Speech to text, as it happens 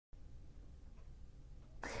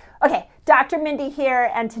Dr. Mindy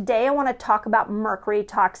here, and today I want to talk about mercury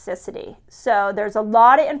toxicity. So there's a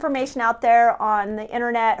lot of information out there on the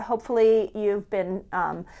internet. Hopefully you've been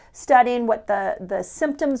studying what the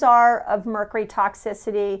symptoms are of mercury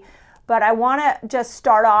toxicity. But I want to just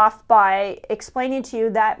start off by explaining to you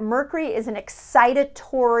that mercury is an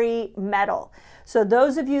excitatory metal. So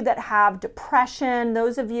those of you that have depression,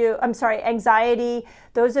 anxiety,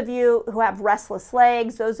 those of you who have restless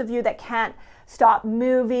legs, those of you that can't stop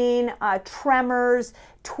moving, tremors,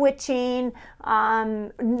 twitching,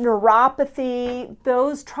 neuropathy,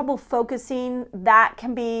 those trouble focusing, that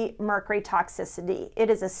can be mercury toxicity. It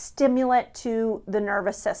is a stimulant to the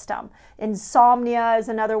nervous system. Insomnia is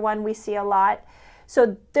another one we see a lot.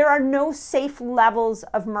 So there are no safe levels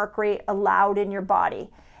of mercury allowed in your body.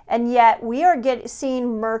 And yet we are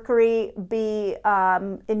seeing mercury be,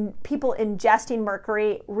 in people ingesting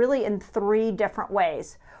mercury really in 3 different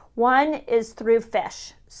ways. One is through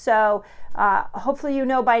fish. So hopefully you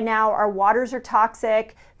know by now our waters are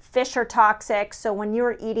toxic, fish are toxic. So when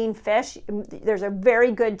you're eating fish, there's a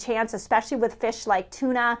very good chance, especially with fish like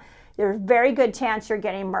tuna, there's a very good chance you're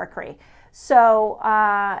getting mercury. So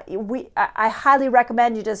I highly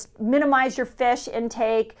recommend you just minimize your fish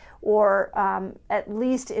intake or at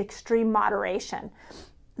least extreme moderation.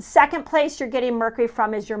 The second place you're getting mercury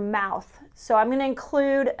from is your mouth. So I'm going to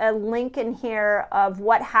include a link in here of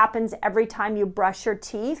what happens every time you brush your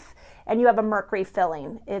teeth and you have a mercury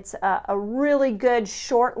filling. It's a really good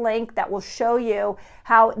short link that will show you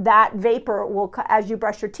how that vapor will, as you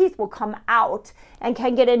brush your teeth, will come out and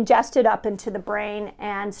can get ingested up into the brain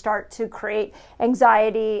and start to create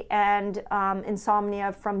anxiety and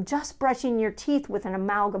insomnia from just brushing your teeth with an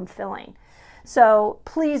amalgam filling. So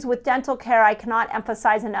please, with dental care, I cannot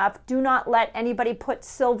emphasize enough, do not let anybody put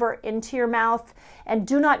silver into your mouth, and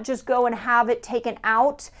do not just go and have it taken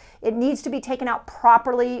out. It needs to be taken out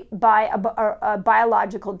properly by a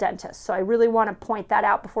biological dentist. So I really want to point that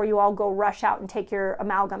out before you all go rush out and take your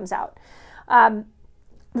amalgams out.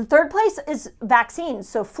 The third place is vaccines.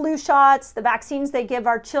 So flu shots, the vaccines they give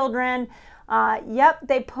our children, yep,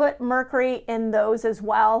 they put mercury in those as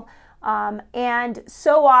well. And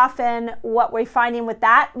so often what we're finding with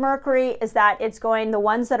that mercury is that it's going, the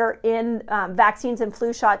ones that are in vaccines and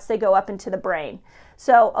flu shots, they go up into the brain.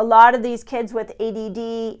 So a lot of these kids with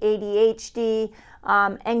ADD, ADHD,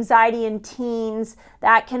 anxiety in teens,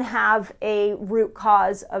 that can have a root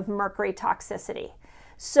cause of mercury toxicity.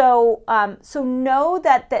 So, so know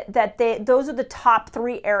that those are the top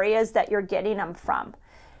 3 areas that you're getting them from.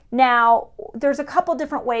 Now, there's a couple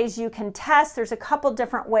different ways you can test. There's a couple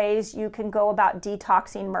different ways you can go about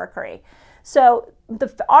detoxing mercury. So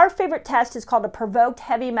our favorite test is called a provoked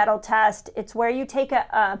heavy metal test. It's where you take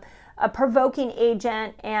a provoking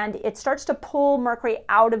agent and it starts to pull mercury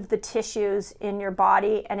out of the tissues in your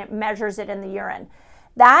body and it measures it in the urine.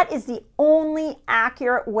 That is the only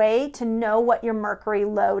accurate way to know what your mercury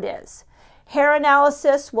load is. Hair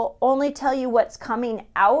analysis will only tell you what's coming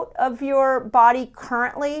out of your body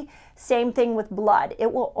currently. Same thing with blood.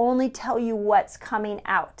 It will only tell you what's coming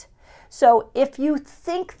out. So if you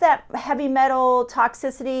think that heavy metal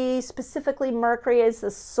toxicity, specifically mercury, is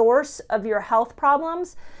the source of your health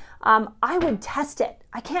problems, I would test it.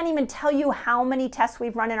 I can't even tell you how many tests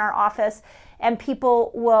we've run in our office, and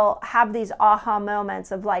people will have these aha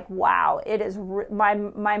moments of like, wow, it is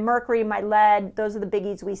my mercury, my lead, those are the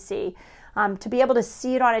biggies we see. To be able to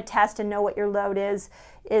see it on a test and know what your load is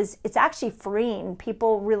it's actually freeing.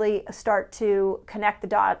 People really start to connect the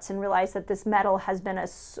dots and realize that this metal has been a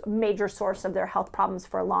major source of their health problems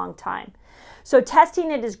for a long time. So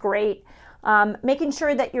testing it is great. Making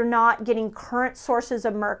sure that you're not getting current sources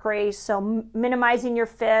of mercury, so minimizing your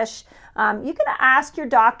fish. You can ask your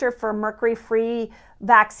doctor for mercury-free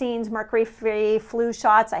vaccines, mercury-free flu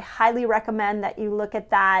shots. I highly recommend that you look at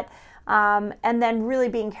that. And then really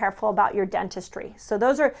being careful about your dentistry. So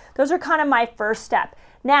those are kind of my first step.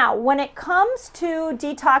 Now, when it comes to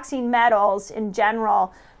detoxing metals in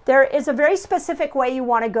general, there is a very specific way you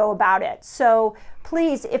want to go about it. So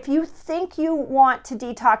please, if you think you want to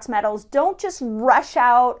detox metals, don't just rush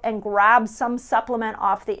out and grab some supplement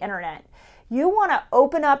off the internet. You want to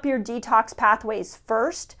open up your detox pathways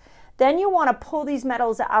first. Then you want to pull these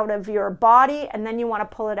metals out of your body, and then you want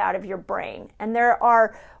to pull it out of your brain. And there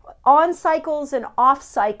are on cycles and off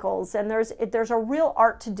cycles, and there's a real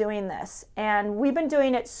art to doing this. And we've been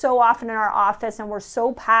doing it so often in our office, and we're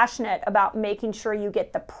so passionate about making sure you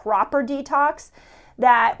get the proper detox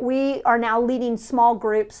that we are now leading small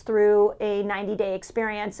groups through a 90-day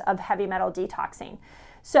experience of heavy metal detoxing.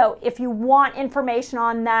 So if you want information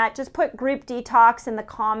on that, just put group detox in the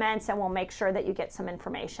comments and we'll make sure that you get some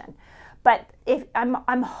information. But if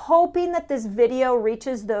I'm hoping that this video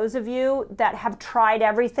reaches those of you that have tried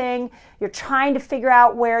everything. You're trying to figure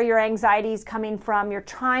out where your anxiety is coming from. You're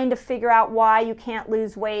trying to figure out why you can't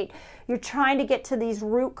lose weight. You're trying to get to these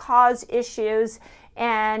root cause issues.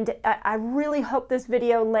 And I really hope this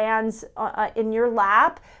video lands in your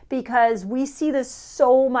lap, because we see this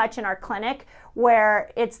so much in our clinic where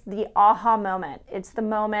it's the aha moment. It's the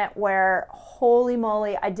moment where, holy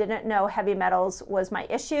moly, I didn't know heavy metals was my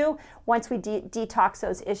issue. Once we detox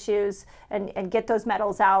those issues and get those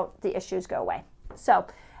metals out, the issues go away. So,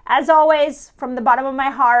 as always, from the bottom of my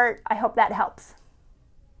heart, I hope that helps.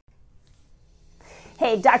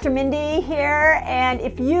 Hey, Dr. Mindy here, and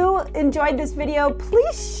if you enjoyed this video,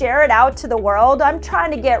 please share it out to the world. I'm trying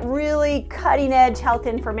to get really cutting-edge health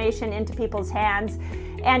information into people's hands.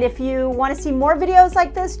 And if you want to see more videos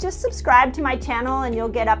like this, just subscribe to my channel and you'll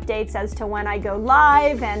get updates as to when I go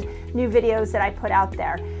live and new videos that I put out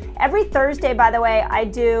there. Every Thursday, by the way, I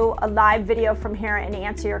do a live video from here and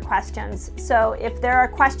answer your questions. So if there are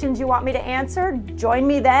questions you want me to answer, join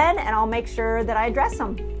me then and I'll make sure that I address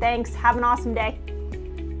them. Thanks. Have an awesome day.